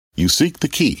You seek the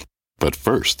key, but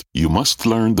first, you must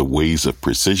learn the ways of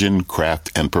precision,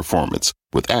 craft, and performance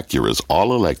with Acura's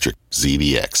all-electric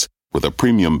ZDX. With a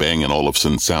premium Bang &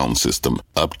 Olufsen sound system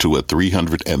up to a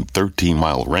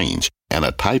 313-mile range and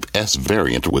a Type S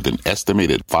variant with an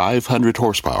estimated 500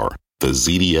 horsepower, the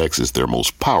ZDX is their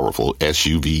most powerful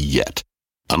SUV yet.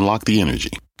 Unlock the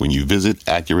energy when you visit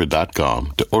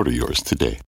Acura.com to order yours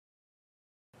today.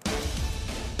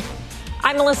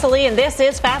 I'm Melissa Lee, and this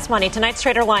is Fast Money. Tonight's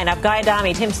trader lineup: Guy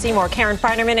Adami, Tim Seymour, Karen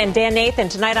Feinerman, and Dan Nathan.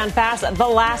 Tonight on Fast, the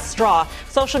last straw.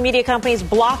 Social media companies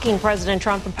blocking President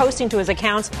Trump from posting to his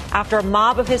accounts after a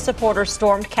mob of his supporters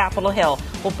stormed Capitol Hill.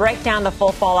 We'll break down the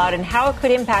full fallout and how it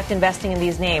could impact investing in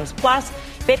these names. Plus,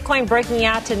 Bitcoin breaking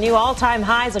out to new all-time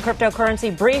highs, a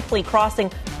cryptocurrency briefly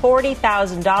crossing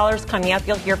 $40,000. Coming up,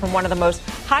 you'll hear from one of the most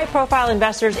high-profile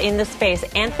investors in the space.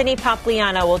 Anthony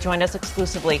Pompliano will join us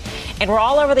exclusively. And we're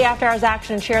all over the after-hours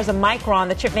action. Shares of Micron,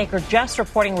 the chip maker, just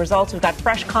reporting results. We've got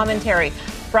fresh commentary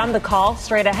from the call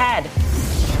straight ahead.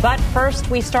 But first,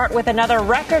 we start with another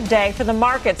record day for the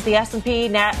markets. The S&P,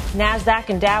 NASDAQ,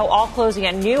 and Dow all closing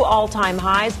at new all-time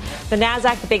highs. The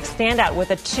NASDAQ, the big standout,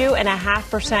 with a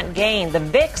 2.5% gain. The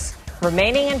VIX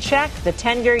remaining in check. The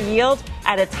 10-year yield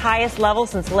at its highest level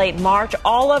since late March.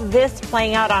 All of this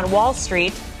playing out on Wall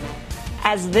Street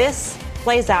as this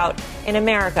plays out in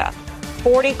America.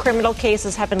 40 criminal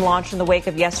cases have been launched in the wake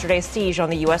of yesterday's siege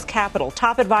on the U.S. Capitol.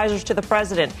 Top advisors to the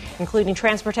president, including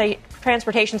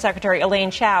Transportation Secretary Elaine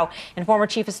Chao and former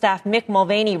Chief of Staff Mick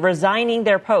Mulvaney, resigning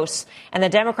their posts, and the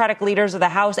Democratic leaders of the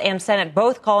House and Senate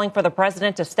both calling for the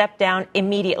president to step down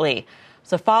immediately.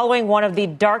 So following one of the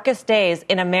darkest days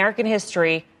in American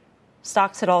history,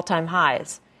 stocks hit all-time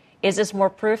highs. Is this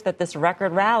more proof that this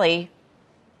record rally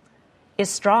is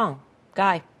strong?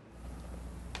 Guy.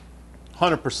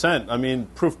 100%. I mean,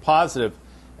 proof positive.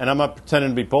 And I'm not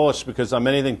pretending to be bullish because I'm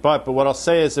anything but. But what I'll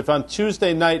say is if on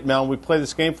Tuesday night, Mel, we play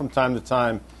this game from time to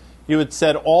time, you had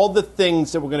said all the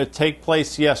things that were going to take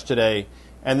place yesterday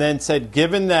and then said,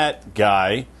 given that,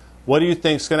 Guy, what do you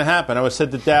think is going to happen? I would have said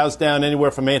the Dow's down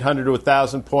anywhere from 800 to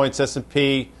 1,000 points.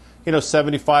 S&P,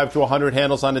 75 to 100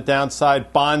 handles on the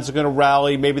downside. Bonds are going to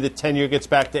rally. Maybe the 10-year gets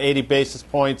back to 80 basis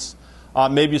points.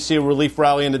 Maybe you see a relief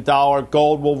rally in the dollar.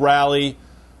 Gold will rally.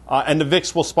 And the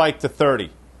VIX will spike to 30.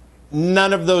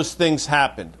 None of those things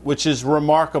happened, which is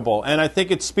remarkable. And I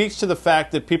think it speaks to the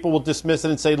fact that people will dismiss it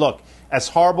and say, look, as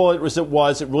horrible as it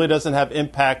was, it really doesn't have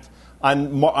impact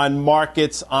on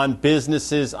markets, on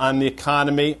businesses, on the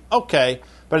economy. Okay.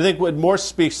 But I think what more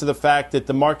speaks to the fact that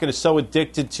the market is so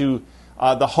addicted to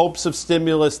the hopes of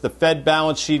stimulus, the Fed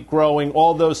balance sheet growing,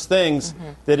 all those things,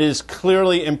 that it is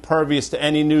clearly impervious to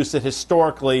any news that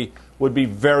historically would be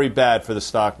very bad for the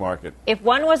stock market. If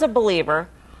one was a believer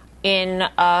in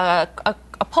a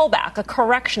pullback, a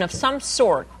correction of some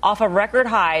sort off of record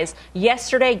highs,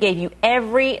 yesterday gave you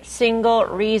every single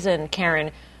reason,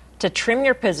 Karen, to trim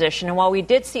your position. And while we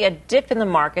did see a dip in the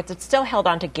markets, it still held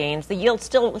on to gains. The yield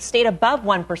still stayed above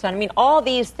 1%. I mean, all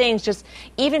these things just,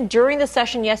 even during the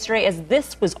session yesterday, as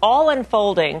this was all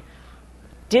unfolding,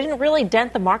 didn't really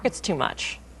dent the markets too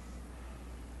much.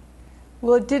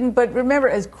 Well, it didn't. But remember,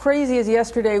 as crazy as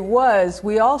yesterday was,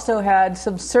 we also had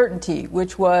some certainty,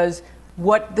 which was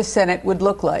what the Senate would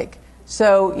look like.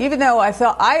 So even though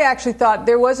I actually thought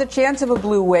there was a chance of a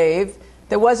blue wave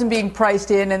that wasn't being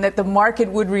priced in and that the market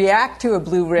would react to a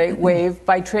blue wave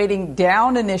by trading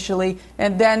down initially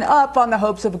and then up on the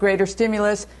hopes of a greater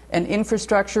stimulus, an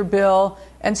infrastructure bill.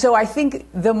 And so I think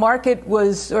the market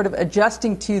was sort of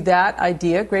adjusting to that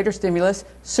idea, greater stimulus,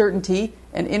 certainty,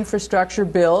 an infrastructure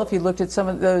bill. If you looked at some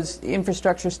of those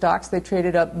infrastructure stocks, they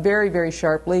traded up very, very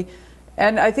sharply.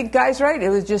 And I think Guy's right. It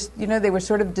was just, they were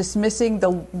sort of dismissing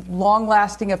the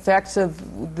long-lasting effects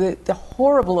of the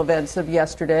horrible events of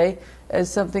yesterday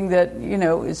as something that,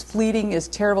 is fleeting, as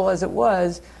terrible as it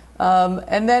was.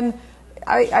 And then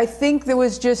I think there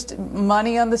was just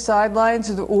money on the sidelines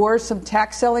or some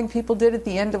tax selling people did at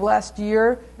the end of last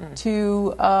year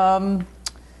to,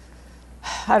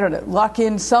 lock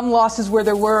in some losses where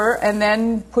there were and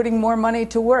then putting more money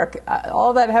to work.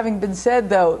 All that having been said,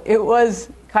 though, it was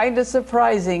kind of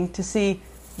surprising to see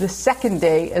the second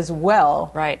day as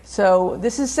well. Right. So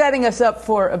this is setting us up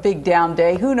for a big down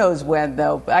day. Who knows when,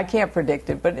 though? I can't predict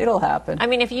it, but it'll happen. I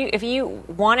mean, if you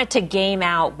wanted to game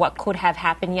out what could have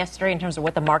happened yesterday in terms of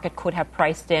what the market could have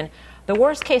priced in, the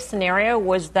worst case scenario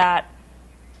was that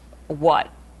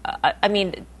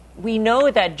we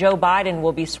know that Joe Biden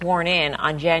will be sworn in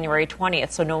on January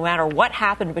 20th. So no matter what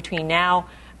happened between now,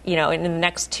 in the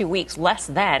next 2 weeks, less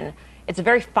than, it's a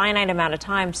very finite amount of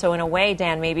time. So in a way,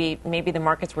 Dan, maybe the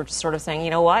markets were just sort of saying, you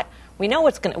know what? We know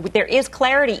there is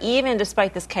clarity even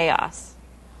despite this chaos.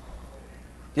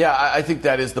 Yeah, I think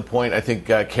that is the point. I think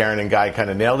Karen and Guy kind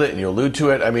of nailed it, and you allude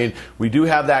to it. I mean, we do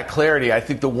have that clarity. I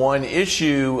think the one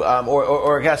issue,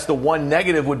 or I guess the one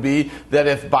negative would be that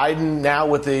if Biden now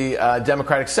with the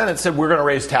Democratic Senate said we're going to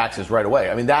raise taxes right away.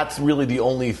 I mean, that's really the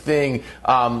only thing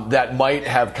that might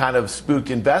have kind of spooked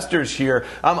investors here.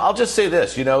 I'll just say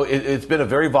this, it's been a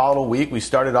very volatile week. We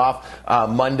started off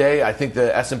Monday. I think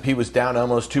the S&P was down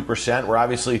almost 2%. We're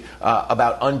obviously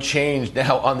about unchanged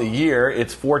now on the year.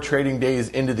 It's 4 trading days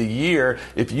into the year.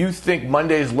 If you think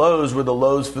Monday's lows were the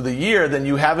lows for the year, then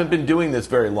you haven't been doing this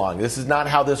very long. This is not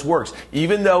how this works.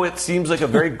 Even though it seems like a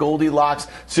very Goldilocks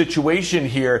situation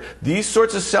here, these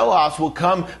sorts of sell-offs will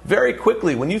come very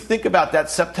quickly. When you think about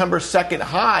that September 2nd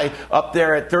high up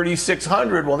there at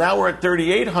 3,600, well, now we're at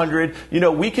 3,800.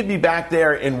 We could be back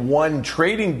there in one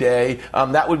trading day.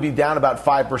 That would be down about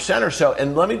 5% or so.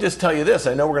 And let me just tell you this.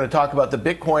 I know we're going to talk about the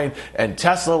Bitcoin and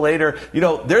Tesla later.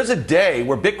 There's a day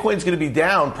where Bitcoin's going to be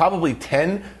down probably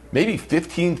 $10,000, maybe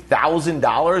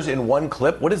 $15,000 in one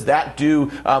clip. What does that do?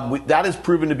 That has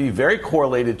proven to be very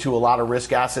correlated to a lot of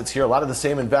risk assets here, a lot of the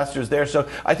same investors there. So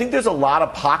I think there's a lot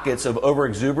of pockets of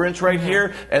overexuberance right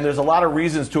here, and there's a lot of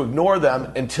reasons to ignore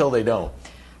them until they don't.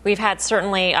 We've had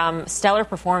certainly stellar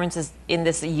performances in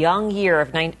this young year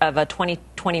of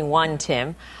 2021,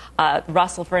 Tim.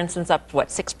 Russell, for instance, up,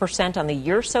 6% on the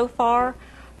year so far?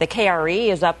 The KRE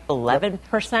is up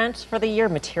 11% for the year.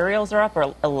 Materials are up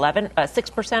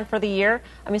 6% for the year.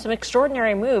 I mean, some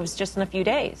extraordinary moves just in a few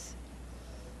days.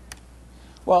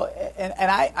 Well,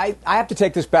 and I have to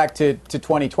take this back to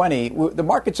 2020. The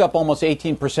market's up almost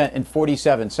 18% in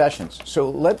 47 sessions. So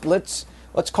let's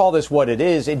call this what it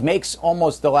is. It makes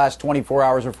almost the last 24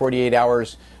 hours or 48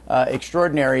 hours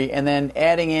extraordinary. And then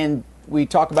adding in, we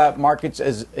talk about markets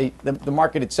as the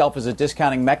market itself as a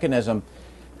discounting mechanism.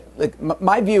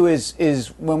 My view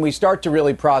is when we start to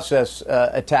really process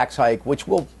a tax hike, which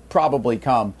will probably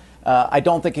come, I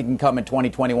don't think it can come in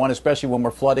 2021, especially when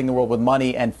we're flooding the world with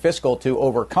money and fiscal to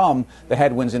overcome the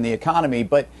headwinds in the economy.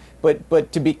 But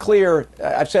to be clear,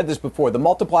 I've said this before, the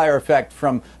multiplier effect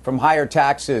from higher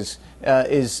taxes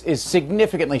is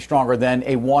significantly stronger than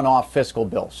a one-off fiscal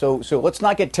bill. So let's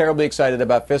not get terribly excited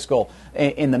about fiscal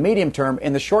in the medium term.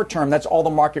 In the short term, that's all the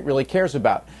market really cares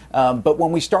about. But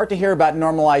when we start to hear about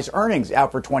normalized earnings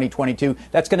out for 2022,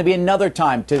 that's going to be another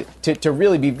time to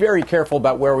really be very careful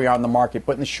about where we are in the market.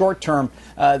 But in the short term,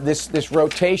 this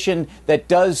rotation that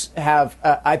does have,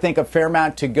 I think, a fair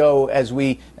amount to go as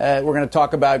we're going to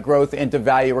talk about growth into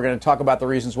value. We're going to talk about the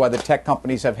reasons why the tech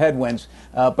companies have headwinds.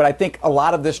 But I think a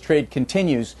lot of this trade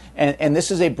continues, and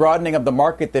this is a broadening of the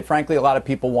market that, frankly, a lot of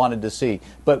people wanted to see.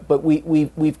 But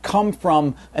we've come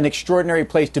from an extraordinary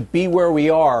place to be where we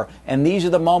are, and these are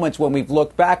the moments when we've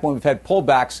looked back, when we've had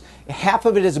pullbacks. Half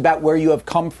of it is about where you have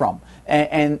come from,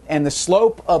 and the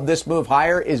slope of this move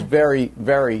higher is very,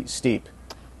 very steep.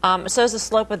 So is the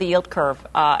slope of the yield curve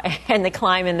and the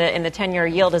climb in the 10-year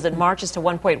yield as it marches to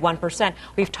 1.1%.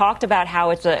 We've talked about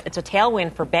how it's a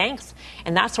tailwind for banks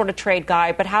and that sort of trade,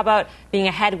 Guy. But how about being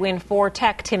a headwind for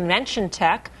tech? Tim mentioned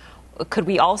tech. Could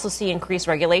we also see increased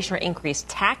regulation or increased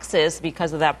taxes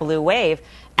because of that blue wave,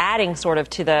 adding sort of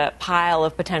to the pile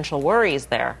of potential worries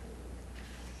there?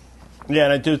 Yeah,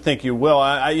 and I do think you will.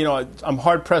 I'm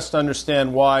hard pressed to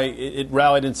understand why it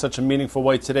rallied in such a meaningful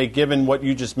way today, given what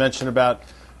you just mentioned about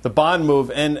the bond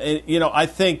move. And, I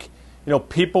think,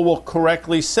 people will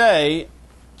correctly say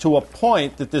to a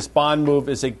point that this bond move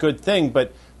is a good thing.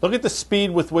 But look at the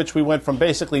speed with which we went from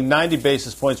basically 90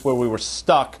 basis points where we were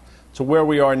stuck to where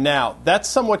we are now. That's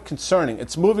somewhat concerning.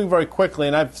 It's moving very quickly.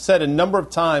 And I've said a number of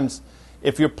times,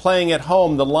 if you're playing at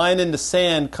home, the line in the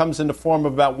sand comes in the form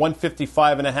of about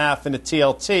 155.5 in the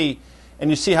TLT. And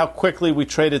you see how quickly we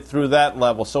traded through that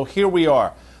level. So here we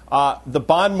are. The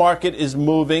bond market is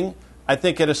moving. I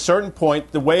think at a certain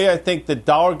point, the way I think the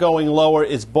dollar going lower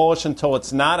is bullish until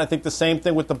it's not. I think the same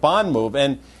thing with the bond move.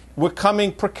 And we're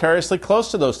coming precariously close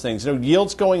to those things.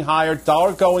 Yields going higher,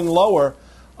 dollar going lower.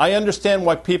 I understand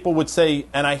why people would say,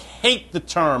 and I hate the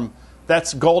term,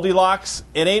 that's Goldilocks.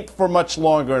 It ain't for much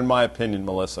longer, in my opinion,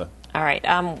 Melissa. All right.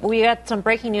 We got some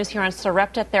breaking news here on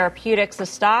Sarepta Therapeutics. The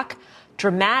stock,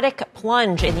 dramatic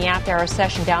plunge in the after-hour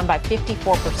session, down by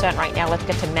 54% right now. Let's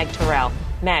get to Meg Terrell.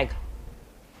 Meg.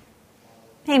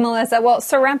 Hey, Melissa. Well,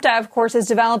 Sarepta, of course, is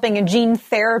developing a gene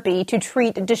therapy to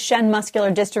treat Duchenne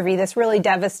muscular dystrophy, this really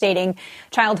devastating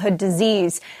childhood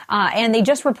disease. And they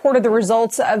just reported the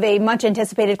results of a much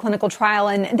anticipated clinical trial,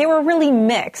 and they were really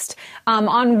mixed.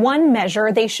 On one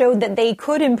measure, they showed that they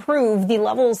could improve the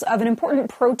levels of an important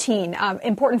protein,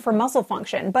 important for muscle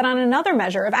function. But on another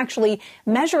measure of actually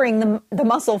measuring the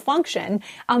muscle function,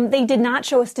 they did not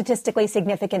show a statistically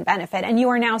significant benefit. And you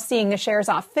are now seeing the shares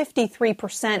off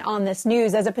 53% on this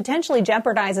news, as it potentially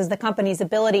jeopardizes the company's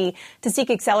ability to seek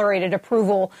accelerated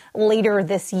approval later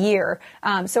this year.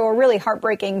 So a really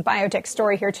heartbreaking biotech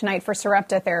story here tonight for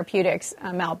Sarepta Therapeutics.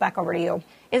 Mel, back over to you.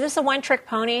 Is this a one-trick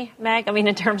pony, Meg? I mean,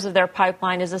 in terms of their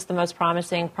pipeline, is this the most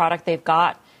promising product they've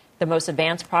got, the most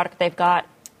advanced product they've got?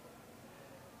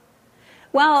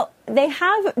 Well, they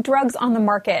have drugs on the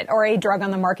market, or a drug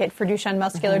on the market for Duchenne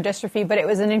muscular dystrophy, but it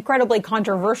was an incredibly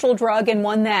controversial drug, and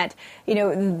one that,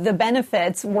 the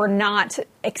benefits were not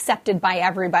accepted by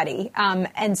everybody.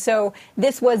 And so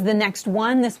this was the next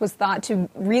one. This was thought to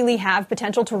really have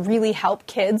potential to really help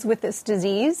kids with this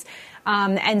disease.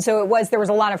 And so there was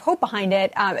a lot of hope behind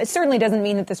it. It certainly doesn't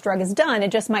mean that this drug is done.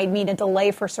 It just might mean a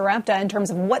delay for Sarepta in terms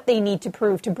of what they need to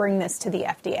prove to bring this to the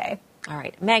FDA. All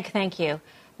right. Meg, thank you.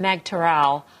 Meg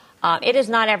Terrell. It is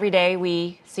not every day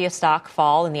we see a stock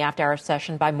fall in the after-hour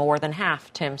session by more than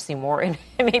half, Tim Seymour. And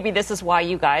maybe this is why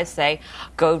you guys say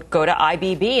go to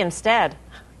IBB instead.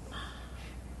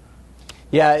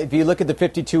 Yeah, if you look at the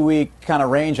 52-week kind of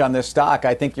range on this stock,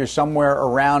 I think you're somewhere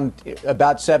around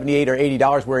about $78 or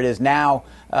 $80 where it is now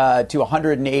to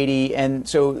 180. And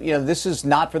so, this is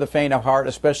not for the faint of heart,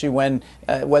 especially when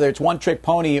whether it's one-trick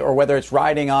pony or whether it's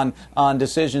riding on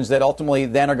decisions that ultimately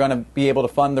then are going to be able to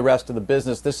fund the rest of the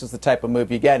business. This is the type of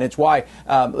move you get. And it's why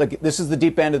this is the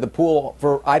deep end of the pool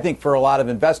I think for a lot of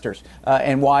investors,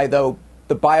 and why, though,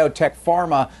 the biotech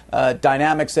pharma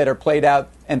dynamics that are played out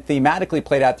and thematically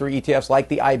played out through ETFs like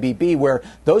the IBB, where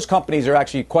those companies are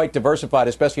actually quite diversified,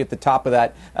 especially at the top of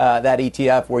that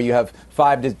ETF, where you have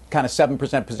 5 to kind of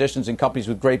 7% positions in companies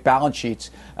with great balance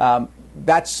sheets.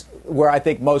 That's where I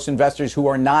think most investors who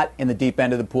are not in the deep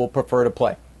end of the pool prefer to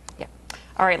play. Yeah.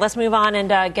 All right, let's move on and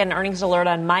get an earnings alert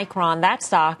on Micron. That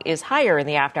stock is higher in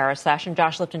the after-hour session.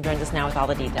 Josh Lipton joins us now with all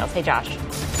the details. Hey, Josh.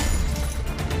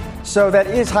 So that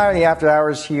is higher in the after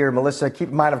hours here, Melissa. Keep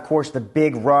in mind, of course, the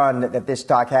big run that this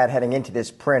stock had heading into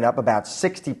this print, up about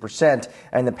 60%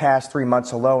 in the past 3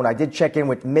 months alone. I did check in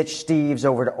with Mitch Steves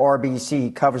over at RBC.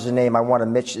 He covers the name. I wanted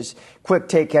Mitch's quick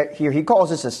take here. He calls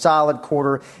this a solid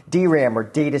quarter. DRAM, or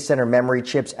data center memory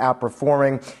chips,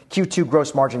 outperforming. Q2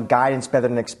 gross margin guidance better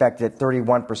than expected at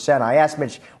 31%. I asked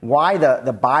Mitch why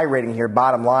the buy rating here,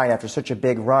 bottom line, after such a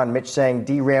big run. Mitch saying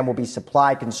DRAM will be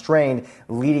supply constrained,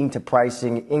 leading to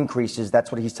pricing increases.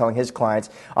 That's what he's telling his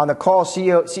clients. On the call,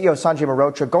 CEO Sanjay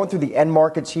Mehrotra going through the end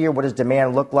markets here. What does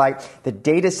demand look like? The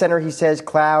data center, he says,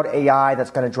 cloud, AI, that's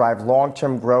going to drive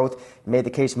long-term growth. He made the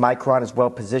case Micron is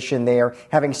well positioned there.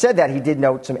 Having said that, he did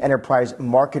note some enterprise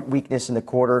market weakness in the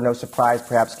quarter. No surprise,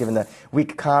 perhaps, given the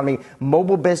weak economy.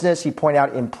 Mobile business, he pointed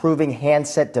out improving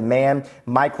handset demand.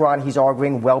 Micron, he's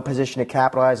arguing, well positioned to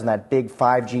capitalize on that big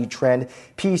 5G trend.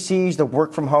 PCs, the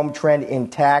work from home trend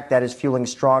intact. That is fueling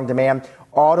strong demand.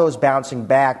 Autos bouncing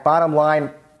back. Bottom line,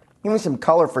 give me some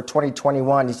color for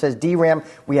 2021. He says, DRAM,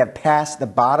 we have passed the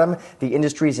bottom. The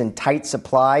industry is in tight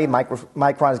supply.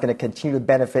 Micron is going to continue to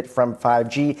benefit from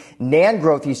 5G. NAND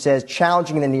growth, he says,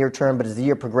 challenging in the near term, but as the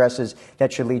year progresses,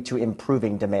 that should lead to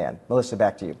improving demand. Melissa,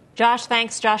 back to you. Josh,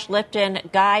 thanks. Josh Lipton.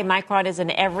 Guy, Micron is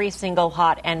in every single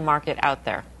hot end market out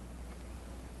there.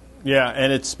 Yeah,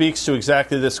 and it speaks to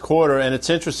exactly this quarter. And it's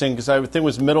interesting because I think it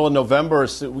was middle of November.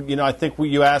 So, I think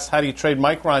you asked, how do you trade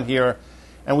Micron here?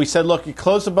 And we said, look, you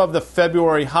closed above the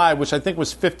February high, which I think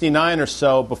was 59 or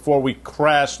so before we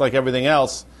crashed like everything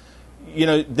else.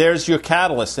 There's your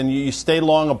catalyst. And you stay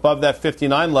long above that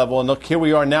 59 level. And look, here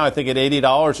we are now, I think, at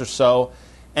 $80 or so.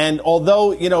 And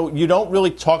although, you don't really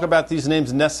talk about these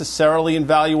names necessarily in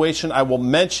valuation, I will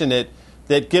mention it,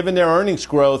 that given their earnings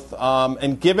growth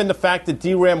and given the fact that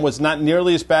DRAM was not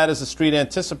nearly as bad as the street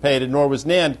anticipated, nor was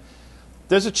NAND,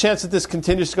 there's a chance that this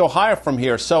continues to go higher from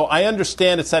here. So I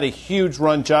understand it's had a huge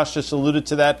run. Josh just alluded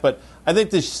to that. But I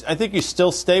think you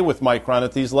still stay with Micron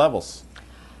at these levels.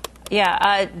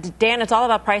 Yeah, Dan, it's all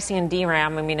about pricing in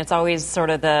DRAM. I mean, it's always sort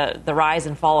of the rise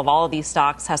and fall of all of these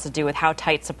stocks has to do with how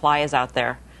tight supply is out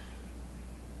there.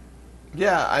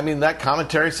 Yeah, I mean, that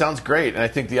commentary sounds great. And I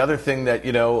think the other thing that,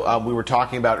 we were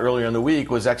talking about earlier in the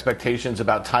week was expectations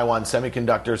about Taiwan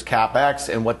Semiconductor's CapEx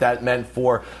and what that meant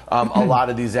for a lot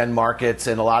of these end markets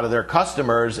and a lot of their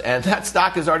customers. And that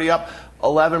stock is already up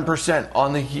 11%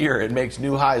 on the year. It makes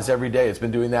new highs every day. It's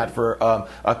been doing that for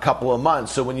a couple of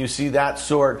months. So when you see that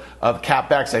sort of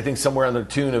capex, I think somewhere on the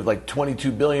tune of like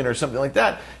 $22 billion or something like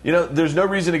that, there's no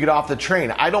reason to get off the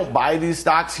train. I don't buy these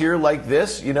stocks here like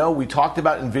this. We talked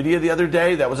about NVIDIA the other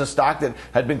day. That was a stock that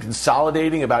had been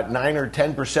consolidating about 9 or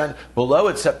 10% below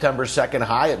its September 2nd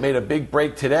high. It made a big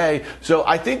break today. So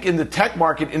I think in the tech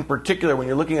market in particular, when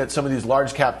you're looking at some of these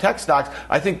large cap tech stocks,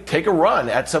 I think take a run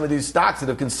at some of these stocks that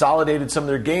have consolidated some of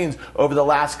their gains over the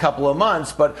last couple of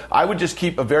months. But I would just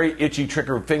keep a very itchy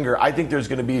trigger finger. I think there's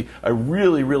going to be a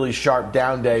really, really sharp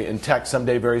down day in tech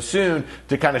someday very soon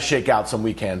to kind of shake out some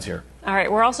weak hands here. All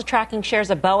right, we're also tracking shares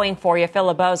of Boeing for you. Phil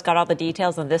LeBeau's got all the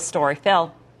details on this story.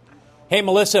 Phil. Hey,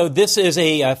 Melissa, this is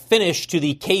a finish to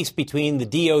the case between the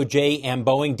DOJ and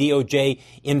Boeing. DOJ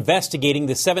investigating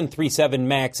the 737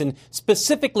 MAX and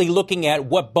specifically looking at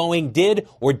what Boeing did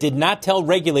or did not tell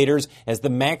regulators as the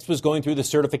MAX was going through the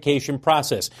certification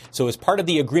process. So as part of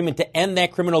the agreement to end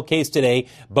that criminal case today,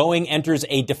 Boeing enters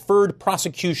a deferred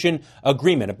prosecution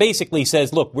agreement. It basically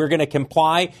says, look, we're going to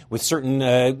comply with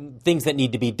certain things that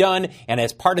need to be done. And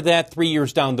as part of that, 3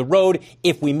 years down the road,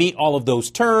 if we meet all of those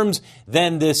terms,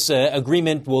 then this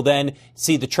agreement will then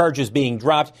see the charges being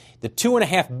dropped. The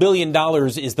 $2.5 billion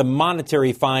is the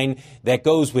monetary fine that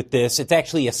goes with this. It's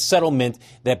actually a settlement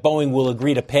that Boeing will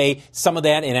agree to pay. Some of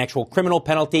that an actual criminal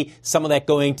penalty, some of that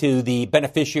going to the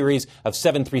beneficiaries of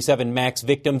 737 MAX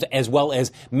victims as well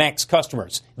as MAX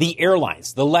customers. The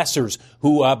airlines, the lessors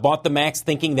who bought the MAX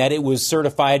thinking that it was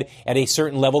certified at a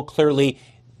certain level. Clearly,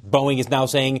 Boeing is now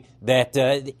saying that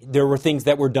there were things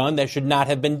that were done that should not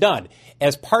have been done.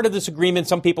 As part of this agreement,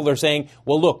 some people are saying,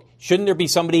 well, look, shouldn't there be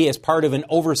somebody as part of an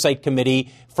oversight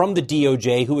committee from the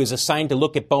DOJ who is assigned to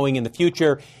look at Boeing in the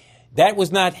future? That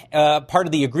was not part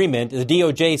of the agreement. The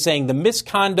DOJ saying the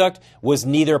misconduct was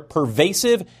neither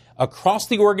pervasive across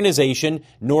the organization,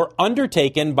 nor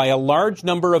undertaken by a large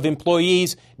number of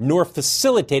employees, nor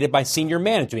facilitated by senior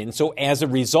management. And so as a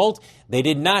result, they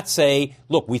did not say,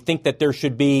 look, we think that there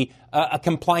should be a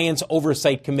compliance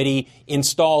oversight committee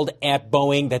installed at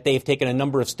Boeing, that they've taken a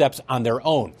number of steps on their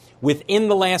own. Within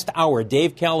the last hour,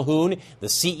 Dave Calhoun, the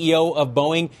CEO of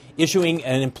Boeing, issuing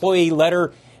an employee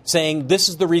letter saying this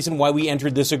is the reason why we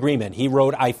entered this agreement. He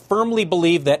wrote, I firmly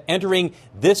believe that entering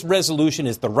this resolution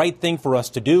is the right thing for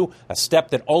us to do, a step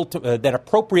that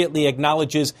appropriately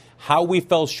acknowledges how we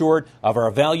fell short of our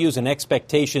values and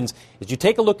expectations. As you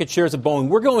take a look at shares of Boeing,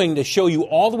 we're going to show you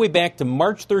all the way back to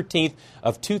March 13th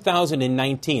of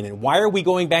 2019. And why are we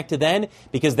going back to then?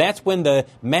 Because that's when the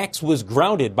MAX was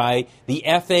grounded by the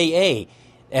FAA.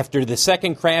 After the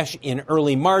second crash in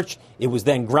early March, it was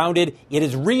then grounded. It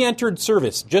has re-entered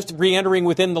service, just re-entering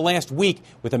within the last week,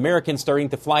 with Americans starting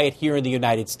to fly it here in the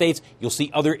United States. You'll see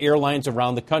other airlines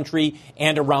around the country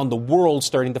and around the world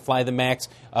starting to fly the MAX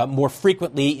more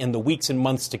frequently in the weeks and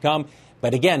months to come.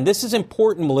 But again, this is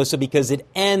important, Melissa, because it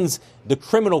ends the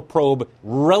criminal probe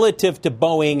relative to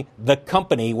Boeing, the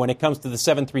company, when it comes to the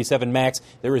 737 MAX.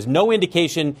 There is no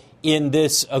indication in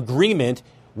this agreement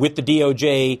with the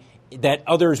DOJ that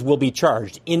others will be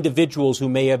charged, individuals who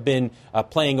may have been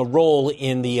playing a role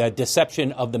in the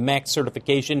deception of the MAX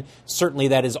certification. Certainly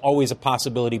that is always a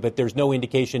possibility, but there's no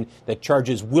indication that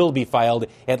charges will be filed,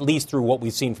 at least through what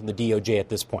we've seen from the DOJ at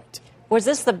this point. Was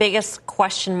this the biggest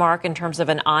question mark in terms of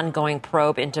an ongoing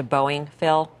probe into Boeing,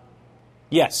 Phil?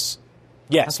 Yes.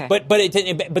 Okay.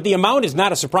 But the amount is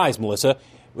not a surprise, Melissa.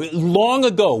 Long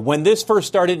ago, when this first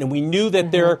started and we knew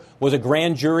that there was a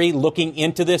grand jury looking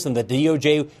into this and the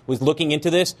DOJ was looking into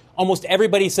this, almost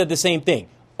everybody said the same thing.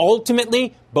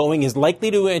 Ultimately, Boeing is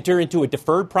likely to enter into a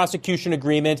deferred prosecution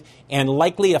agreement and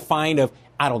likely a fine of,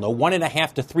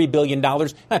 $1.5 to $3 billion.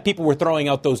 People were throwing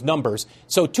out those numbers.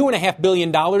 So $2.5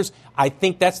 billion, I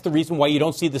think that's the reason why you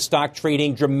don't see the stock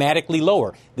trading dramatically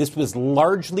lower. This was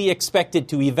largely expected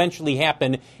to eventually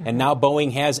happen, and now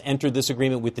Boeing has entered this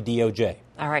agreement with the DOJ.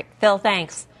 All right. Phil,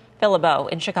 thanks. Phil LeBeau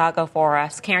in Chicago for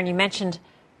us. Karen, you mentioned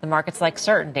the market's like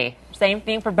certainty. Same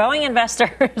thing for Boeing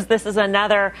investors. This is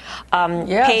another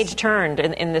page turned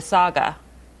in the saga.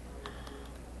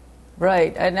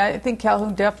 Right, and I think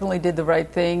Calhoun definitely did the right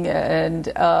thing, and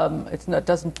it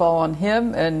doesn't fall on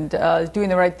him, and is doing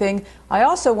the right thing. I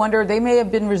also wonder, they may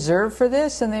have been reserved for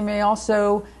this, and they may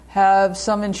also have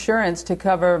some insurance to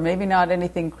cover, maybe not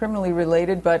anything criminally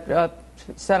related, but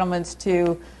settlements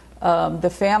to the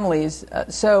families.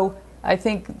 So I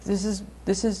think this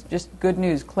is just good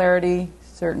news, clarity,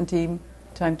 certainty,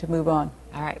 time to move on.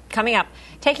 All right. Coming up,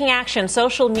 taking action,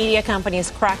 social media companies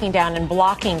cracking down and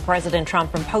blocking President Trump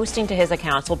from posting to his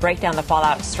accounts. We'll break down the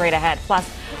fallout straight ahead.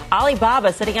 Plus,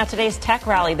 Alibaba sitting out today's tech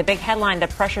rally, the big headline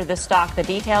that pressured this stock. The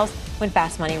details when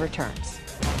Fast Money returns.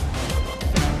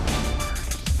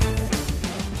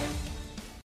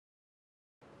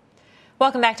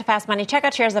 Welcome back to Fast Money. Check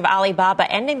out shares of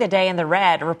Alibaba ending the day in the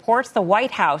red. Reports the White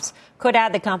House could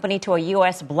add the company to a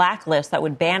U.S. blacklist that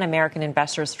would ban American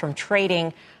investors from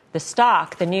trading the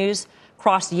stock. The news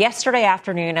crossed yesterday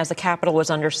afternoon as the capital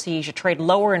was under siege. It traded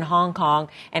lower in Hong Kong,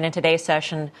 and in today's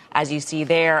session, as you see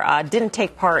there, didn't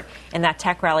take part in that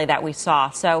tech rally that we saw.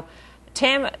 So,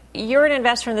 Tim, you're an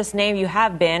investor in this name. You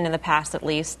have been in the past, at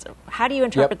least. How do you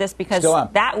interpret this? Because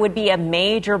that would be a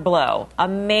major blow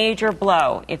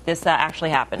if this actually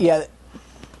happened. Yeah.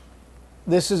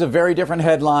 This is a very different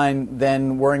headline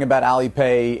than worrying about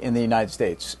Alipay in the United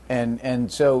States.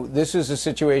 And so this is a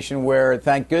situation where,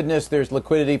 thank goodness, there's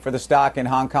liquidity for the stock in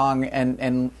Hong Kong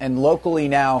and locally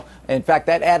now. In fact,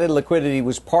 that added liquidity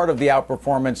was part of the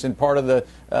outperformance and part of the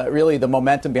really the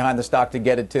momentum behind the stock to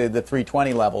get it to the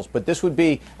 320 levels. But this would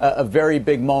be a very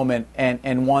big moment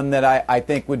and one that I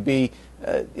think would be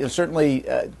certainly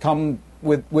come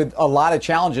with a lot of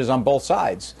challenges on both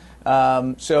sides.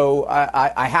 So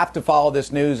I have to follow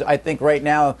this news. I think right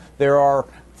now there are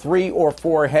 3 or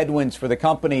 4 headwinds for the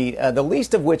company, the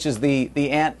least of which is the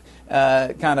Ant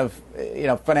kind of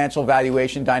financial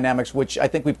valuation dynamics, which I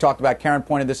think we've talked about. Karen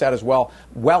pointed this out as well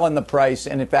in the price,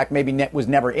 and in fact maybe was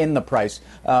never in the price.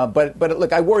 But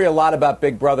look, I worry a lot about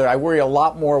Big Brother. I worry a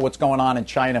lot more what's going on in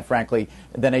China, frankly,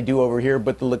 than I do over here.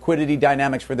 But the liquidity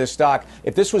dynamics for this stock,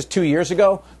 if this was 2 years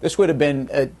ago, this would have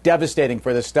been devastating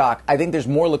for the stock. I think there's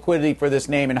more liquidity for this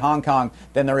name in Hong Kong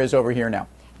than there is over here now.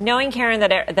 Knowing, Karen,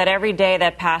 that every day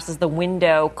that passes, the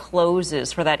window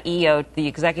closes for that EO, the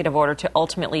executive order, to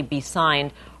ultimately be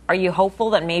signed, are you hopeful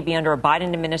that maybe under a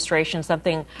Biden administration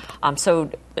something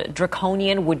so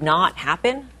draconian would not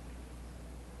happen?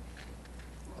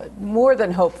 More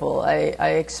than hopeful. I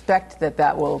expect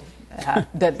that will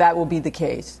be the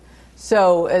case.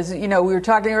 So, as you know, we were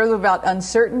talking earlier about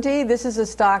uncertainty. This is a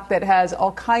stock that has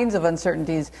all kinds of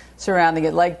uncertainties surrounding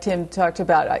it. Like Tim talked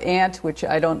about Ant, which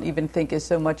I don't even think is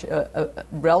so much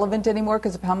relevant anymore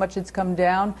because of how much it's come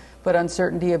down, but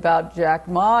uncertainty about Jack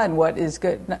Ma and what is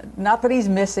good. Not that he's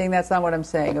missing, that's not what I'm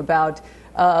saying, about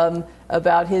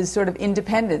his sort of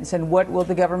independence and what will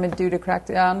the government do to crack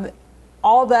down.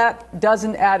 All that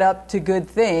doesn't add up to good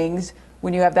things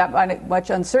when you have that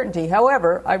much uncertainty.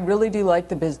 However, I really do like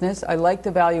the business. I like the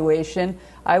valuation.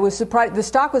 I was surprised. The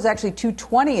stock was actually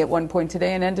 $220 at one point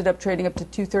today and ended up trading up to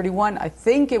 $231. I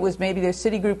think it was maybe their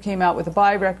Citigroup came out with a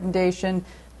buy recommendation.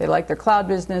 They like their cloud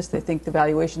business. They think the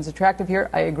valuation's attractive here.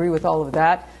 I agree with all of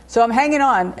that. So I'm hanging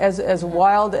on as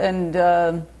wild and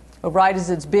a ride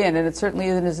as it's been, and it certainly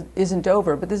isn't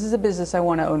over. But this is a business I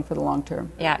want to own for the long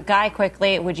term. Yeah. Guy,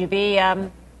 quickly, would you be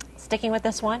sticking with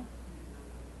this one?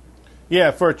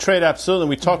 Yeah, for a trade, absolutely.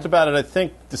 We talked about it, I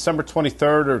think, December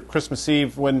 23rd or Christmas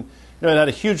Eve when it had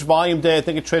a huge volume day. I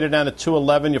think it traded down to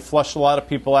 211. You flushed a lot of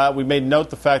people out. We made note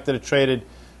the fact that it traded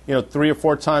 3 or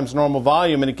 4 times normal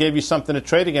volume, and it gave you something to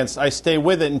trade against. I stay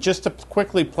with it. And just to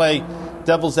quickly play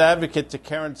devil's advocate to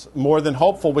Karen's more than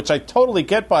hopeful, which I totally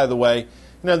get, by the way,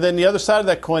 then the other side of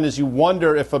that coin is you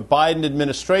wonder if a Biden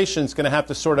administration is going to have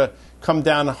to sort of come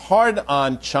down hard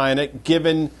on China,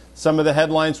 given some of the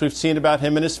headlines we've seen about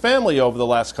him and his family over the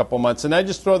last couple of months. And I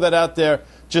just throw that out there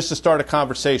just to start a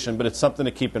conversation, but it's something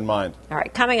to keep in mind. All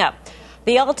right, coming up,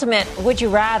 the ultimate would you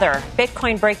rather,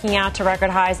 Bitcoin breaking out to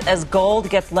record highs as gold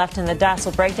gets left in the dust.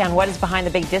 We'll break down what is behind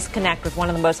the big disconnect with one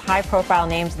of the most high-profile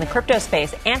names in the crypto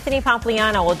space. Anthony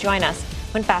Pompliano will join us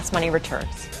when Fast Money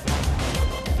returns.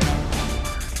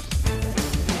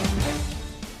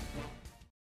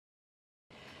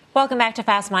 Welcome back to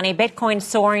Fast Money. Bitcoin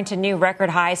soaring to new record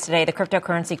highs today. The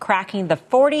cryptocurrency cracking the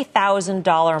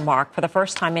 $40,000 mark for the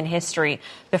first time in history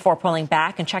before pulling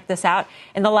back. And check this out.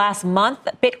 In the last month,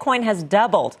 Bitcoin has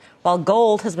doubled while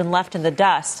gold has been left in the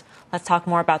dust. Let's talk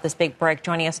more about this big break.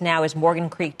 Joining us now is Morgan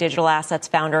Creek Digital Assets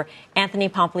founder Anthony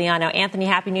Pompliano. Anthony,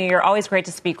 Happy New Year. Always great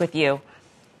to speak with you.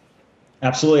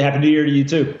 Absolutely. Happy New Year to you,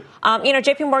 too.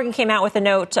 JP Morgan came out with a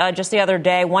note just the other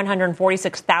day.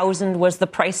 146,000 was the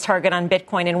price target on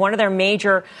Bitcoin. And one of their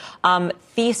major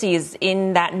theses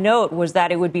in that note was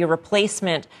that it would be a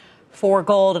replacement for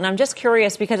gold. And I'm just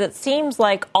curious because it seems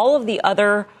like all of the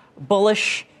other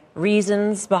bullish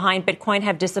reasons behind Bitcoin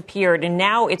have disappeared. And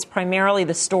now it's primarily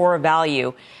the store of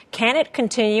value. Can it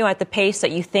continue at the pace that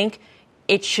you think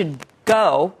it should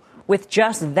go with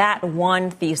just that one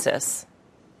thesis?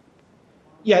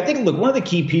 Yeah, I think, look, one of the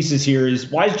key pieces here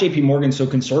is why is JP Morgan so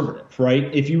conservative, right?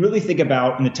 If you really think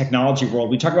about in the technology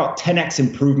world, we talk about 10x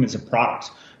improvements of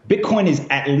products. Bitcoin is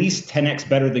at least 10x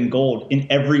better than gold in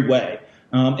every way.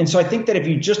 And so I think that if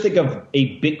you just think of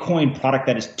a Bitcoin product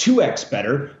that is 2x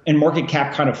better and market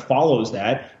cap kind of follows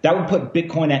that, that would put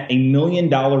Bitcoin at $1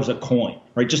 million a coin,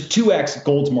 right? Just 2x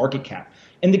gold's market cap.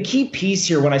 And the key piece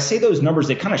here, when I say those numbers,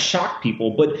 they kind of shock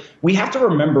people, but we have to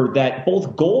remember that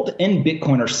both gold and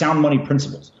Bitcoin are sound money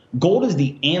principles. Gold is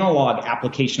the analog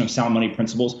application of sound money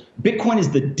principles. Bitcoin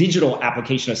is the digital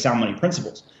application of sound money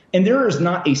principles. And there is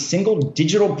not a single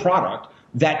digital product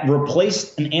that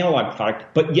replaced an analog product,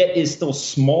 but yet is still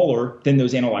smaller than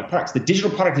those analog products. The digital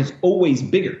product is always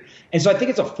bigger. And so I think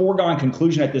it's a foregone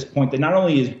conclusion at this point that not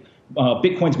only is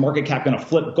Bitcoin's market cap going to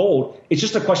flip gold, it's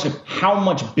just a question of how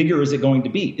much bigger is it going to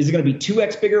be? Is it going to be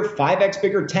 2x bigger, 5x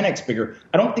bigger, 10x bigger?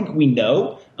 I don't think we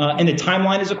know. And the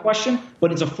timeline is a question,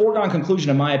 but it's a foregone conclusion,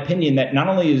 in my opinion, that not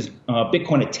only is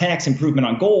Bitcoin a 10x improvement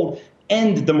on gold,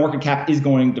 and the market cap is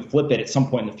going to flip it at some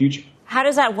point in the future. How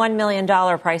does that $1 million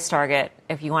price target,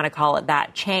 if you want to call it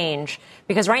that, change?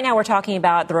 Because right now we're talking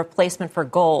about the replacement for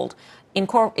gold. In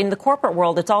the corporate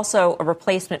world, it's also a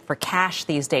replacement for cash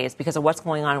these days because of what's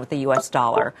going on with the U.S.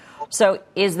 dollar. So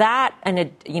is that,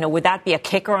 would that be a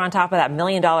kicker on top of that $1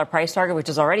 million price target, which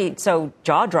is already so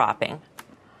jaw-dropping?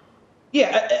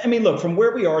 Yeah, I mean, look, from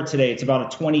where we are today, it's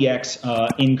about a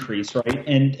 20x increase, right?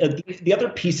 And the other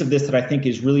piece of this that I think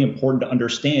is really important to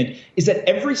understand is that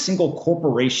every single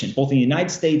corporation, both in the United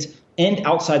States and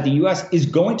outside the U.S., is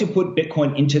going to put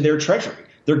Bitcoin into their treasury.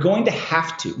 They're going to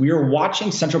have to. We are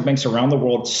watching central banks around the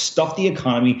world stuff the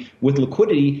economy with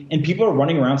liquidity, and people are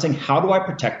running around saying, how do I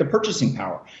protect the purchasing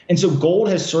power? And so gold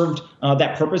has served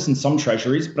that purpose in some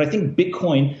treasuries, but I think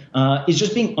Bitcoin is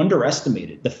just being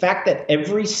underestimated. The fact that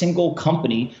every single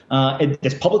company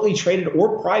that's publicly traded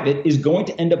or private is going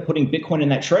to end up putting Bitcoin in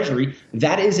that treasury,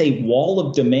 that is a wall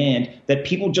of demand that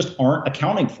people just aren't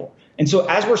accounting for. And so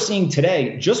as we're seeing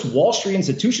today, just Wall Street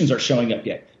institutions are showing up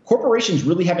yet. Corporations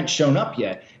really haven't shown up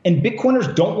yet. And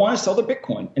Bitcoiners don't want to sell their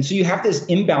Bitcoin. And so you have this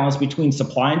imbalance between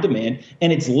supply and demand.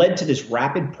 And it's led to this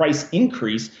rapid price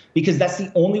increase because that's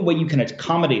the only way you can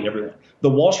accommodate everyone. The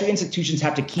Wall Street institutions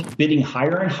have to keep bidding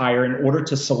higher and higher in order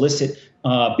to solicit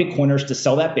Bitcoiners to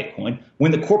sell that Bitcoin.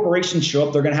 When the corporations show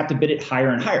up, they're going to have to bid it higher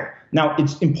and higher. Now,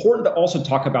 it's important to also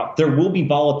talk about there will be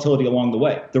volatility along the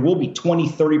way. There will be 20,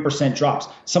 30% drops.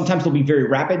 Sometimes they'll be very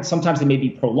rapid. Sometimes they may be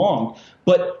prolonged.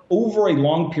 But over a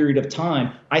long period of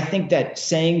time, I think that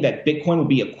saying that Bitcoin will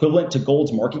be equivalent to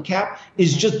gold's market cap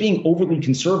is just being overly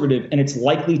conservative, and it's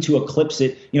likely to eclipse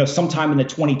it, sometime in the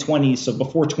 2020s. So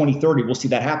before 2030, we'll see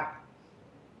that happen.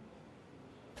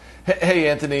 Hey,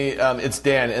 Anthony, it's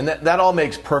Dan, and that all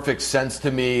makes perfect sense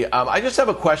to me. I just have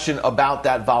a question about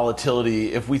that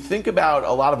volatility. If we think about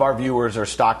a lot of our viewers are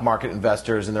stock market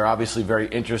investors, and they're obviously very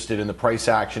interested in the price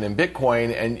action in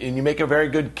Bitcoin, and you make a very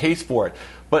good case for it.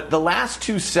 But the last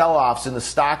two sell-offs in the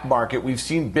stock market, we've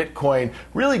seen Bitcoin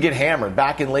really get hammered.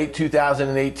 Back in late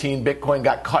 2018, Bitcoin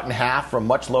got cut in half from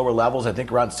much lower levels, I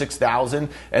think around 6,000.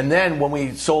 And then when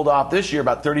we sold off this year,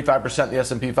 about 35% in the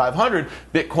S&P 500,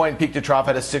 Bitcoin peak to trough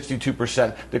had a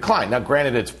 62% decline. Now,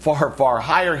 granted, it's far, far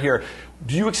higher here.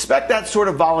 Do you expect that sort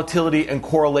of volatility and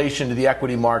correlation to the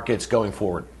equity markets going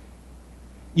forward?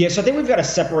 Yes, I think we've got to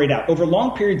separate out. Over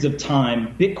long periods of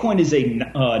time, Bitcoin is a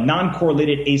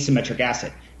non-correlated asymmetric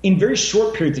asset. In very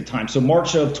short periods of time, so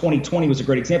March of 2020 was a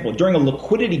great example. During a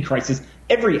liquidity crisis,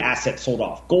 every asset sold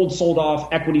off. Gold sold off,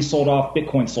 equity sold off,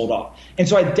 Bitcoin sold off. And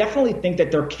so I definitely think that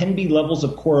there can be levels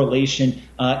of correlation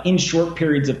in short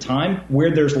periods of time where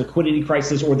there's liquidity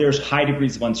crisis or there's high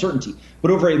degrees of uncertainty.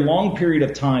 But over a long period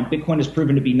of time, Bitcoin has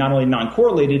proven to be not only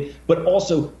non-correlated, but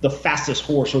also the fastest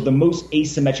horse or the most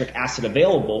asymmetric asset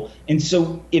available. And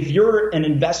so if you're an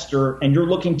investor and you're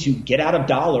looking to get out of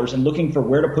dollars and looking for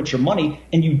where to put your money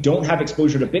and you don't have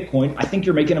exposure to Bitcoin, I think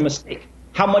you're making a mistake.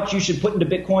 How much you should put into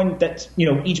Bitcoin, that's,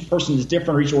 each person is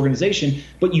different or each organization,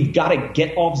 but you've got to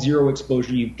get off zero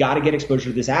exposure. You've got to get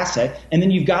exposure to this asset, and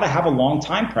then you've got to have a long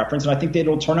time preference, and I think that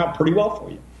it'll turn out pretty well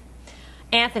for you.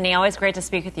 Anthony, always great to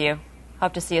speak with you.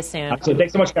 Hope to see you soon. Absolutely.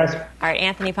 Thanks so much, guys. All right,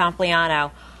 Anthony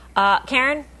Pompliano.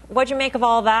 Karen, what'd you make of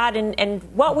all that, and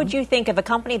what would you think if a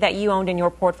company that you owned in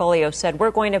your portfolio said,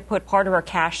 we're going to put part of our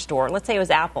cash store, let's say it was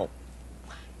Apple,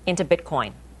 into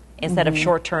Bitcoin instead of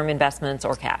short-term investments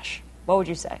or cash? What would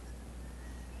you say?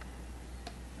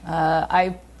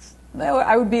 I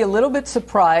would be a little bit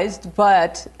surprised,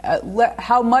 but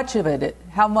how much of it?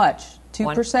 How much?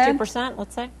 2%? 2%,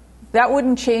 let's say. That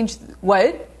wouldn't change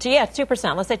what? Yeah,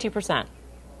 2%. Let's say 2%.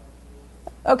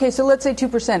 Okay, so let's say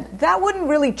 2%. That wouldn't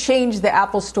really change the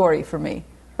Apple story for me,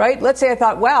 right? Let's say I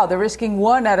thought, wow, they're risking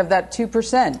 1 out of that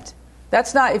 2%.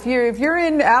 That's not, if you're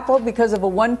in Apple because of a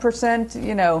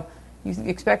 1%, you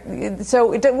expect,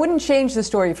 so it wouldn't change the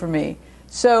story for me.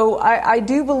 So I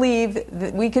do believe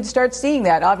that we could start seeing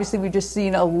that. Obviously, we've just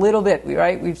seen a little bit,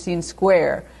 right? We've seen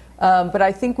Square. But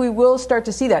I think we will start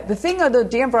to see that. The thing that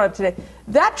Dan brought up today,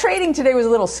 that trading today was a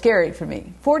little scary for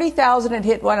me. 40,000 had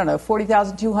hit,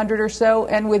 40,200 or so,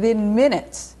 and within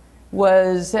minutes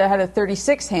had a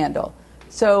 36 handle.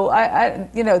 So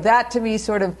that to me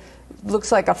sort of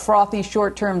looks like a frothy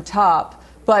short-term top.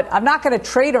 But I'm not going to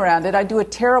trade around it. I do a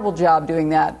terrible job doing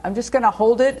that. I'm just going to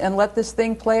hold it and let this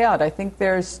thing play out. I think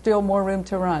there's still more room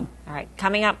to run. All right,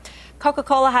 coming up,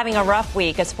 Coca-Cola having a rough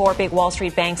week as 4 big Wall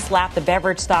Street banks slapped the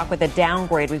beverage stock with a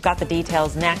downgrade. We've got the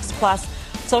details next. Plus,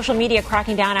 social media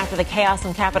cracking down after the chaos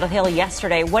on Capitol Hill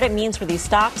yesterday, what it means for these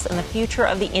stocks and the future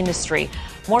of the industry.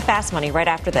 More Fast Money right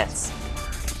after this.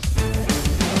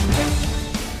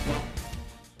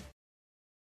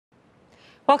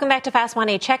 Welcome back to Fast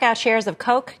Money. Check out shares of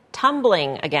Coke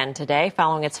tumbling again today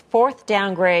following its 4th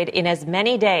downgrade in as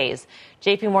many days.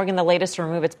 JP Morgan, the latest to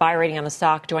remove its buy rating on the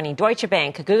stock, joining Deutsche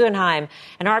Bank, Guggenheim,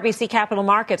 and RBC Capital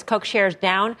Markets. Coke shares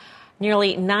down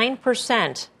nearly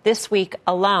 9% this week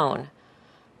alone.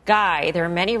 Guy, there are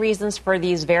many reasons for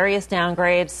these various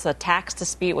downgrades. A tax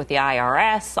dispute with the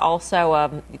IRS.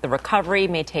 Also, the recovery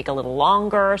may take a little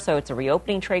longer, so it's a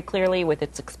reopening trade clearly with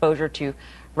its exposure to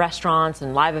restaurants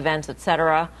and live events,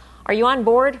 etc. Are you on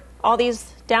board all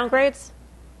these downgrades?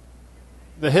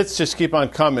 The hits just keep on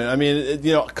coming. I mean,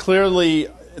 clearly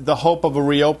the hope of a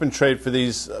reopen trade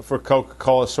for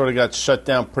Coca-Cola sort of got shut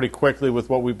down pretty quickly with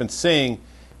what we've been seeing,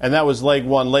 and that was leg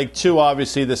one. Leg two,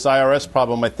 obviously, this IRS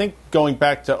problem. I think going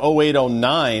back to 08,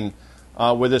 09,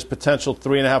 where there's potential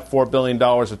 $3.5–4 billion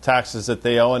of taxes that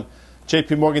they owe, and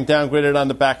JP Morgan downgraded on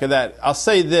the back of that. I'll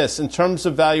say this, in terms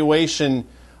of valuation,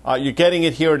 you're getting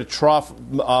it here at a trough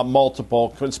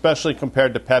multiple, especially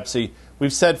compared to Pepsi.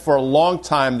 We've said for a long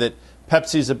time that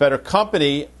Pepsi's a better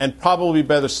company and probably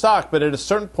better stock, but at a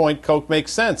certain point, Coke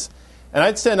makes sense. And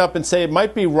I'd stand up and say it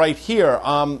might be right here.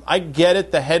 I get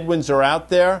it, the headwinds are out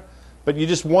there, but you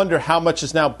just wonder how much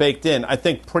is now baked in. I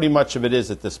think pretty much of it is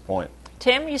at this point.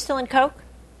 Tim, you still in Coke?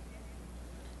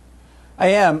 I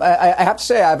am. I have to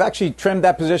say I've actually trimmed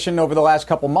that position over the last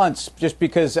couple months just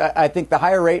because I think the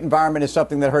higher rate environment is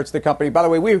something that hurts the company. By the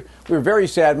way, we were very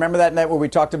sad. Remember that night where we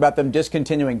talked about them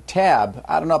discontinuing Tab?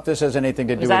 I don't know if this has anything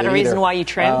to do with it. Is that a reason why you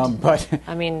trimmed? But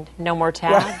I mean, no more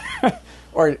Tab?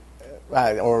 or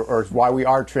why we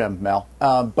are trimmed, Mel.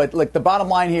 But look, the bottom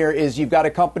line here is you've got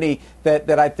a company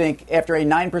that I think after a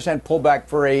 9% pullback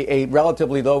for a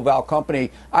relatively low-val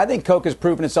company, I think Coke has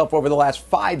proven itself over the last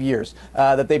 5 years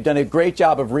that they've done a great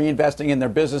job of reinvesting in their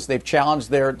business. They've challenged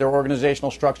their organizational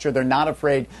structure. They're not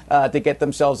afraid to get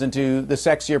themselves into the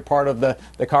sexier part of the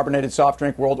carbonated soft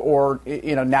drink world or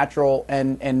natural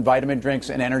and vitamin drinks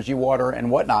and energy water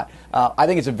and whatnot. I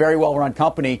think it's a very well-run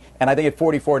company, and I think at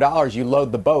 $44 you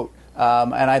load the boat.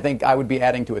 And I think I would be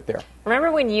adding to it there.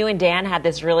 Remember when you and Dan had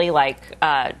this really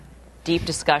deep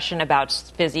discussion about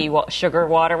fizzy sugar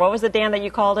water? What was it, Dan, that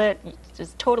you called it?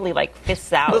 Just totally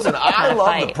fists out. Listen, I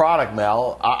love the product,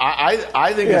 Mel.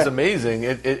 I think it's amazing.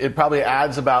 It probably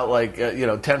adds about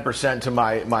 10% to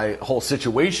my whole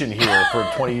situation here for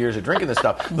 20 years of drinking this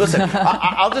stuff. Listen,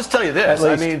 I'll just tell you this.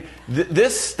 I mean,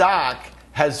 this stock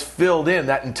has filled in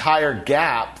that entire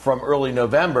gap from early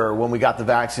November when we got the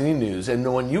vaccine news.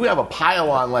 And when you have a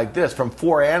pile-on like this from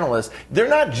 4 analysts, they're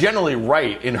not generally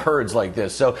right in herds like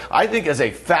this. So I think as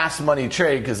a fast money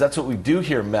trade, because that's what we do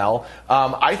here, Mel,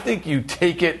 I think you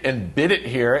take it and bid it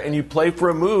here and you play for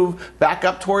a move back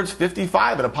up towards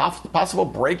 55 and a possible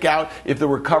breakout if the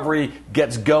recovery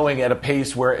gets going at a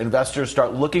pace where investors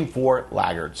start looking for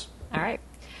laggards. All right.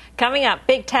 Coming up,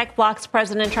 big tech blocks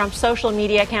President Trump's social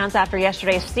media accounts after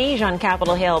yesterday's siege on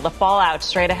Capitol Hill. The fallout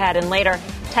straight ahead. And later,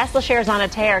 Tesla shares on a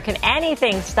tear. Can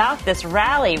anything stop this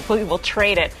rally? We will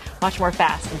trade it. Much more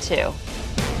Fast in 2.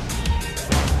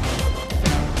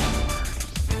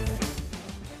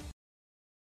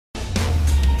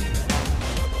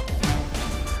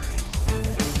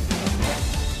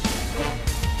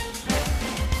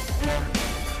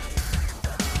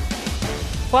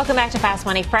 Welcome back to Fast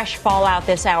Money. Fresh fallout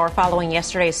this hour following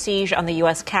yesterday's siege on the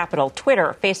U.S. Capitol.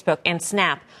 Twitter, Facebook, and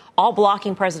Snap all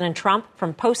blocking President Trump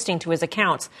from posting to his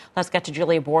accounts. Let's get to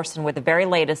Julia Boorstin with the very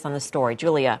latest on the story.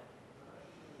 Julia.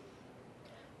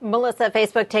 Melissa,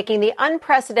 Facebook taking the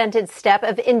unprecedented step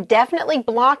of indefinitely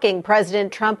blocking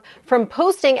President Trump from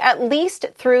posting at least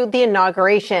through the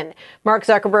inauguration. Mark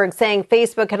Zuckerberg saying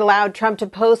Facebook had allowed Trump to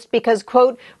post because,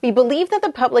 quote, we believe that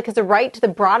the public has a right to the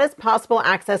broadest possible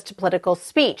access to political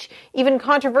speech, even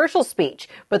controversial speech.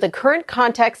 But the current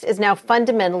context is now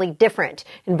fundamentally different,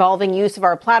 involving use of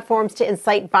our platforms to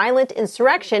incite violent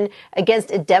insurrection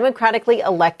against a democratically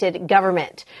elected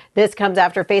government. This comes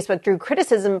after Facebook drew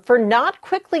criticism for not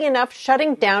quickly oddly enough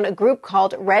shutting down a group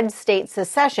called Red State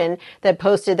Secession that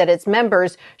posted that its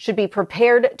members should be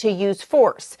prepared to use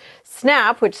force.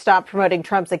 Snap, which stopped promoting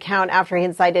Trump's account after he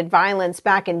incited violence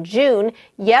back in June,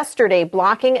 yesterday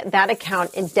blocking that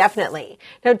account indefinitely.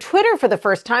 Now, Twitter, for the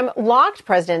first time, locked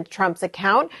President Trump's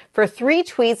account for 3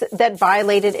 tweets that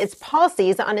violated its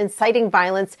policies on inciting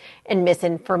violence and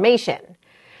misinformation.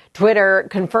 Twitter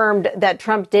confirmed that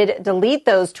Trump did delete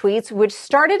those tweets, which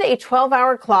started a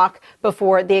 12-hour clock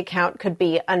before the account could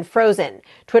be unfrozen.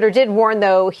 Twitter did warn,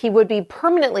 though, he would be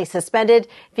permanently suspended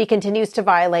if he continues to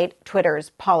violate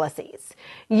Twitter's policies.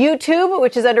 YouTube,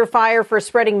 which is under fire for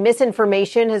spreading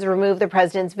misinformation, has removed the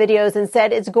president's videos and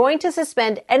said it's going to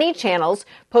suspend any channels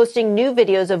posting new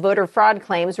videos of voter fraud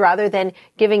claims rather than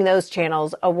giving those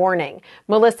channels a warning.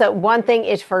 Melissa, one thing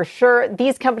is for sure,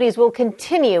 these companies will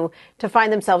continue to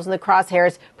find themselves in the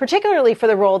crosshairs, particularly for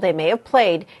the role they may have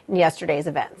played in yesterday's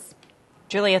events.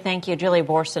 Julia, thank you. Julia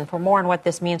Boorstin. For more on what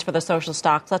this means for the social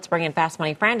stocks, let's bring in Fast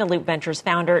Money friend and Loop Ventures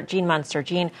founder, Gene Munster.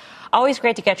 Gene, always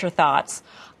great to get your thoughts.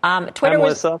 Twitter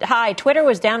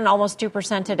was down almost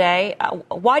 2% today.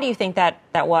 Why do you think that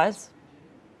was?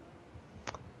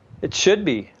 It should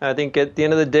be. I think at the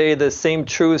end of the day, the same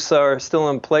truths are still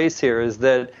in place here, is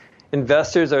that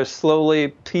investors are slowly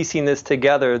piecing this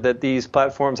together, that these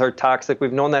platforms are toxic.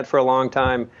 We've known that for a long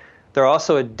time. They're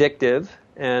also addictive,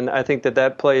 and I think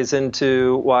that plays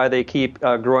into why they keep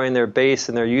growing their base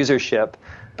and their usership.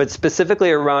 But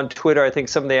specifically around Twitter, I think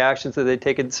some of the actions that they've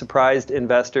taken surprised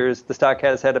investors. The stock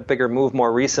has had a bigger move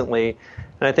more recently.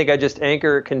 And I think I just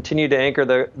continue to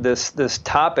anchor this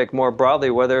topic more broadly,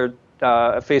 whether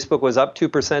Facebook was up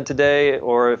 2% today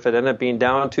or if it ended up being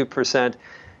down 2%.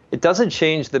 It doesn't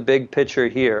change the big picture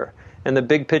here. And the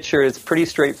big picture is pretty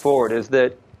straightforward, is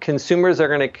that consumers are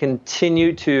going to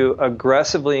continue to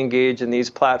aggressively engage in these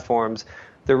platforms.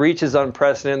 The reach is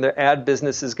unprecedented. Their ad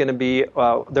business is going to be,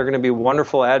 they're going to be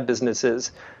wonderful ad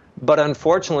businesses. But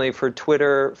unfortunately for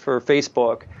Twitter, for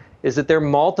Facebook, is that their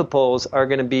multiples are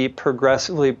going to be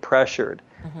progressively pressured.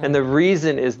 Mm-hmm. And the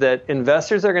reason is that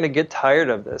investors are going to get tired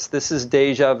of this. This is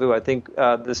deja vu. I think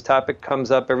this topic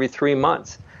comes up every 3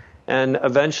 months. And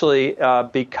eventually,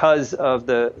 because of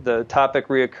the topic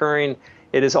reoccurring,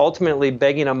 it is ultimately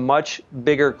begging a much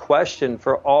bigger question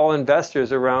for all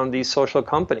investors around these social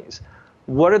companies.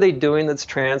 What are they doing that's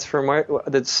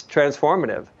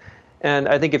transformative? And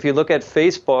I think if you look at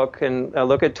Facebook and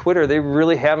look at Twitter, they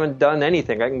really haven't done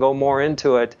anything. I can go more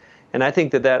into it. And I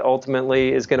think that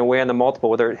ultimately is going to weigh on the multiple,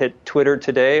 whether it hit Twitter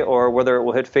today or whether it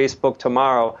will hit Facebook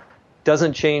tomorrow.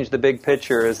 Doesn't change the big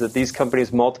picture, is that these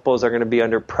companies' multiples are going to be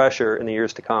under pressure in the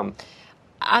years to come.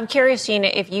 I'm curious,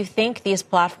 Gina, if you think these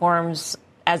platforms,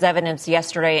 as evidenced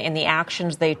yesterday in the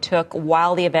actions they took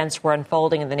while the events were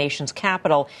unfolding in the nation's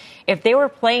capital, if they were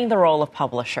playing the role of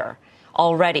publisher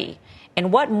already,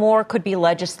 and what more could be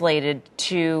legislated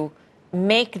to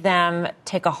make them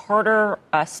take a harder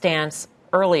stance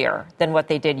earlier than what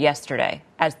they did yesterday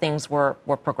as things were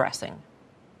progressing?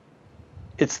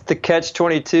 It's the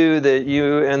catch-22 that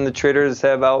you and the traders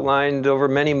have outlined over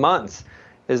many months.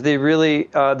 Is they really,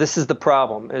 this is the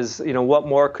problem, is, what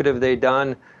more could have they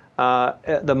done?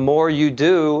 The more you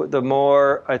do, the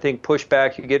more, I think,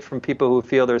 pushback you get from people who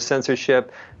feel there's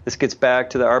censorship. This gets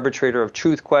back to the arbitrator of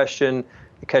truth question,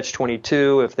 the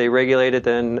catch-22. If they regulate it,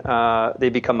 then they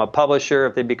become a publisher.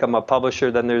 If they become a publisher,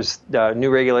 then there's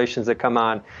new regulations that come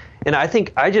on. And I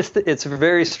think it's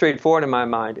very straightforward in my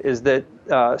mind, is that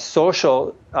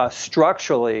social,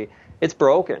 structurally, it's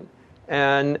broken.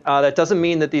 And that doesn't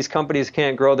mean that these companies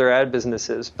can't grow their ad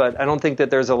businesses, but I don't think that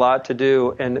there's a lot to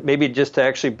do. And maybe just to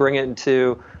actually bring it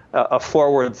into a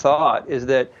forward thought is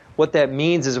that what that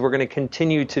means is we're going to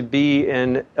continue to be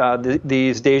in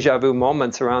these deja vu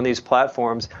moments around these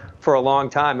platforms for a long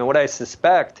time. And what I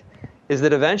suspect is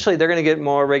that eventually they're going to get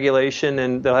more regulation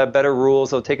and they'll have better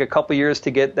rules. It'll take a couple years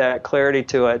to get that clarity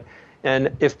to it.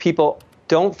 And if people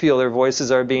don't feel their voices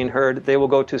are being heard, they will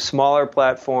go to smaller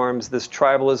platforms. This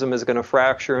tribalism is going to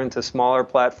fracture into smaller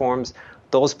platforms.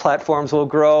 Those platforms will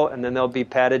grow, and then they'll be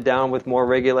patted down with more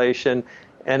regulation.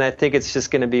 And I think it's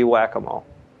just going to be whack-a-mole.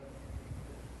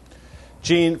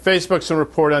 Gene, Facebook's going to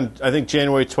report on, I think,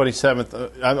 January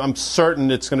 27th. I'm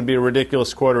certain it's going to be a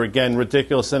ridiculous quarter. Again,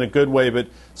 ridiculous in a good way, but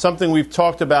something we've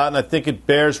talked about, and I think it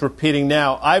bears repeating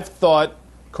now. I've thought,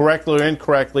 correctly or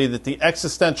incorrectly, that the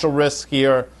existential risk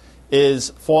here is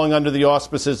falling under the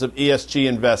auspices of ESG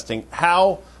investing.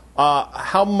 How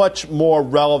much more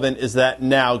relevant is that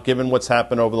now, given what's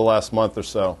happened over the last month or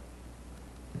so?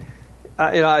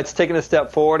 It's taken a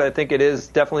step forward. I think it is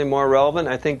definitely more relevant.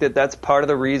 I think that that's part of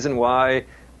the reason why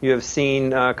You have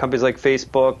seen companies like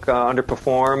Facebook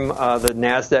underperform the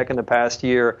NASDAQ in the past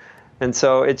year. And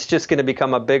so it's just going to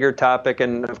become a bigger topic.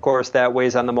 And, of course, that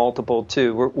weighs on the multiple,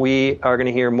 too. We are going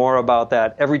to hear more about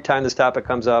that. Every time this topic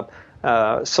comes up,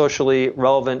 socially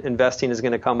relevant investing is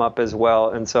going to come up as well.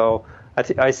 And so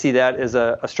I see that as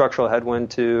a structural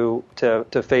headwind to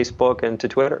Facebook and to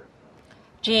Twitter.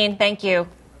 Gene, thank you.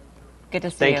 Good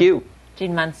to see you. Thank you.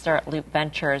 Gene Munster at Loop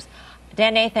Ventures.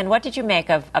 Dan Nathan, what did you make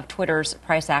of Twitter's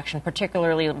price action,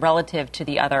 particularly relative to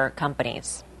the other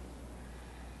companies?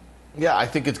 Yeah, I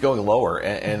think it's going lower,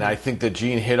 and I think that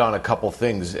Gene hit on a couple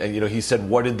things. He said,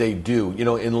 what did they do?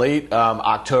 In late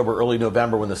October, early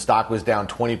November, when the stock was down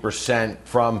 20%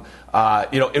 from,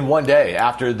 in one day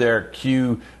after their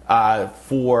Q3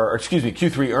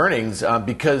 earnings,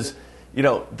 because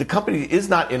the company is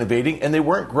not innovating, and they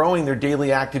weren't growing their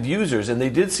daily active users. And they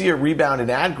did see a rebound in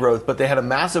ad growth, but they had a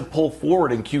massive pull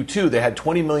forward in Q2. They had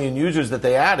 20 million users that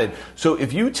they added. So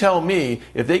if you tell me,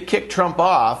 if they kick Trump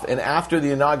off and after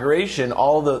the inauguration,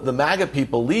 all the MAGA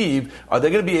people leave, are they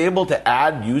going to be able to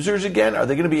add users again? Are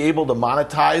they going to be able to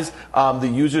monetize the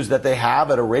users that they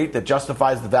have at a rate that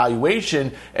justifies the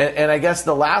valuation? And I guess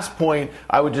the last point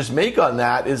I would just make on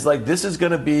that is, this is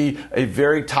going to be a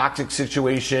very toxic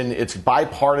situation. It's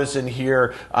bipartisan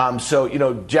here.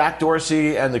 So, Jack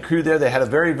Dorsey and the crew there, they had a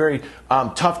very, very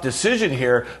tough decision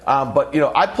here. But,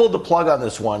 I pulled the plug on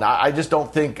this one. I just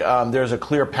don't think there's a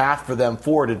clear path for them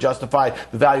forward to justify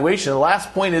the valuation. The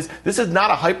last point is, this is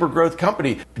not a hyper-growth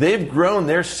company. They've grown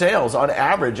their sales on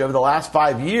average over the last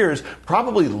 5 years,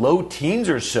 probably low teens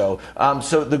or so.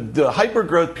 So the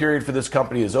hyper-growth period for this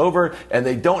company is over, and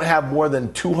they don't have more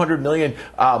than 200 million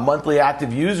monthly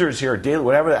active users here,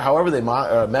 daily, however they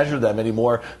measure them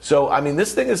anymore. So,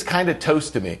 this thing is kind of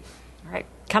toast to me. All right.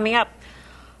 Coming up,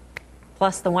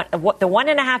 plus the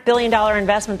 $1.5 billion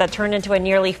investment that turned into a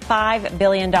nearly $5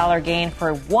 billion gain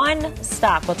for one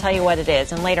stock. We'll tell you what it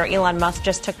is. And later, Elon Musk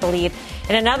just took the lead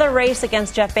in another race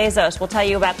against Jeff Bezos. We'll tell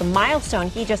you about the milestone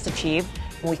he just achieved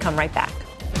when we come right back.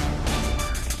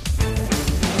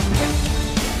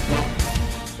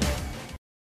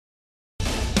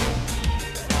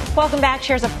 Welcome back.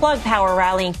 Shares of Plug Power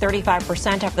rallying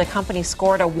 35% after the company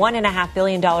scored a $1.5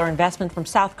 billion investment from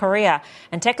South Korea.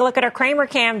 And take a look at our Kramer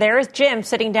Cam. There is Jim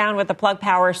sitting down with the Plug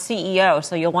Power CEO.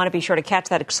 So you'll want to be sure to catch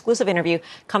that exclusive interview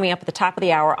coming up at the top of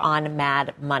the hour on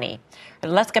Mad Money.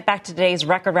 And let's get back to today's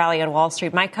record rally on Wall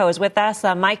Street. Mike Coe is with us.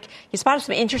 Mike, you spotted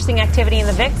some interesting activity in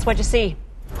the VIX. What'd you see?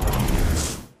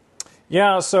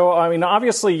 Yeah, so,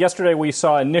 obviously yesterday we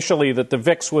saw initially that the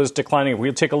VIX was declining. If we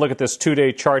take a look at this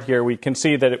two-day chart here, we can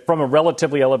see that from a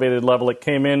relatively elevated level, it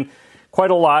came in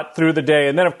quite a lot through the day.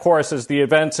 And then, of course, as the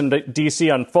events in D.C.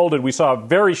 unfolded, we saw a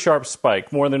very sharp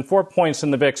spike, more than 4 points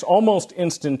in the VIX almost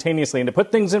instantaneously. And to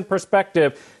put things in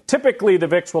perspective, typically the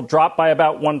VIX will drop by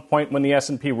about 1 point when the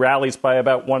S&P rallies by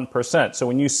about 1%. So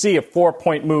when you see a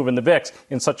 4-point move in the VIX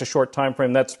in such a short time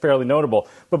frame, that's fairly notable.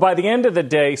 But by the end of the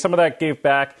day, some of that gave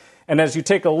back. And as you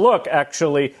take a look,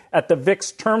 actually, at the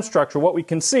VIX term structure, what we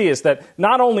can see is that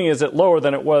not only is it lower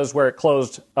than it was where it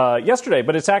closed yesterday,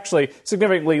 but it's actually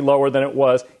significantly lower than it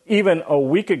was even a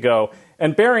week ago.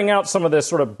 And bearing out some of this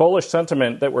sort of bullish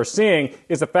sentiment that we're seeing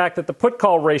is the fact that the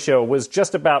put-call ratio was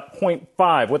just about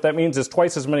 0.5. What that means is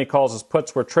twice as many calls as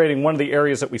puts were trading. One of the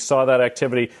areas that we saw that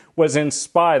activity was in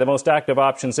SPY. The most active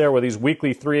options there were these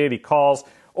weekly 380 calls.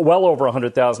 Well over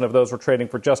 100,000 of those were trading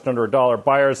for just under $1.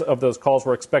 Buyers of those calls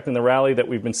were expecting the rally that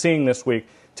we've been seeing this week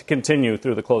to continue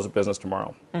through the close of business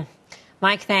tomorrow.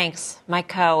 Mike, thanks. Mike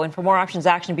Coe. And for more options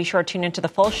action, be sure to tune into the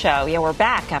full show. Yeah, we're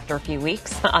back after a few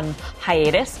weeks on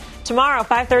hiatus. Tomorrow,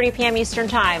 5:30 p.m. Eastern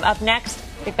Time. Up next,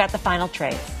 we've got the final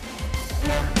trades.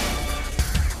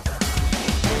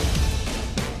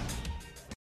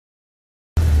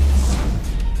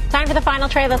 Time for the final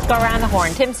trade. Let's go around the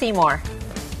horn. Tim Seymour.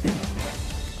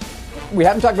 We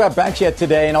haven't talked about banks yet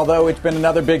today, and although it's been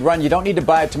another big run, you don't need to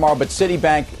buy it tomorrow. But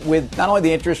Citibank, with not only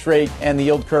the interest rate and the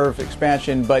yield curve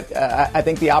expansion, but I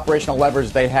think the operational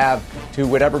levers they have to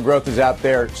whatever growth is out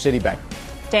there, Citibank.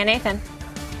 Dan Nathan.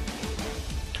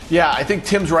 Yeah, I think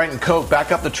Tim's right in Coke.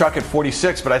 Back up the truck at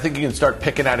 46, but I think you can start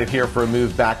picking at it here for a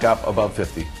move back up above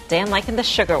 50. Dan liking the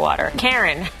sugar water.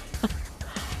 Karen.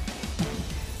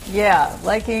 Yeah,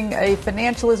 liking a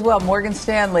financial as well, Morgan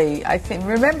Stanley. I think,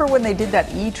 remember when they did that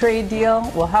E-Trade deal?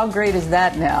 Well, how great is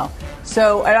that now?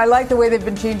 So, and I like the way they've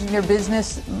been changing their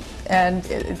business, and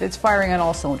it's firing on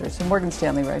all cylinders. So Morgan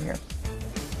Stanley right here.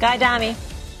 Guy Adami.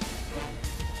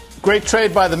 Great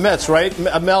trade by the Mets, right?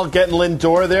 Mel getting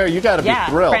Lindor there. You got to be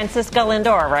thrilled. Francisco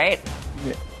Lindor, right?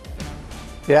 Yeah.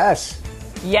 Yes.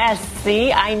 Yes.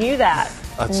 See, I knew that.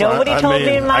 Nobody told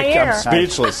me in my ear. I'm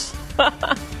speechless.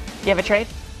 You have a trade?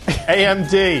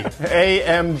 AMD.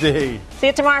 AMD. See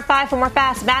you tomorrow at 5 for more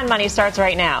Fast Mad Money starts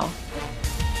right now.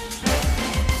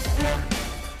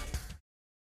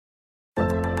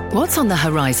 What's on the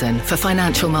horizon for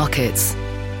financial markets?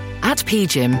 At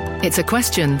PGIM, it's a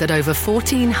question that over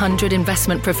 1,400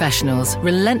 investment professionals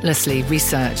relentlessly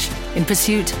research in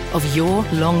pursuit of your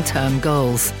long-term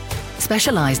goals.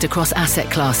 Specialized across asset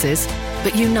classes,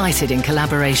 but united in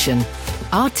collaboration,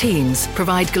 our teams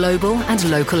provide global and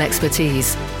local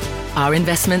expertise. Our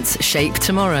investments shape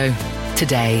tomorrow,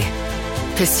 today.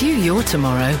 Pursue your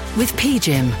tomorrow with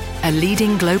PGIM, a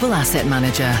leading global asset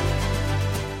manager.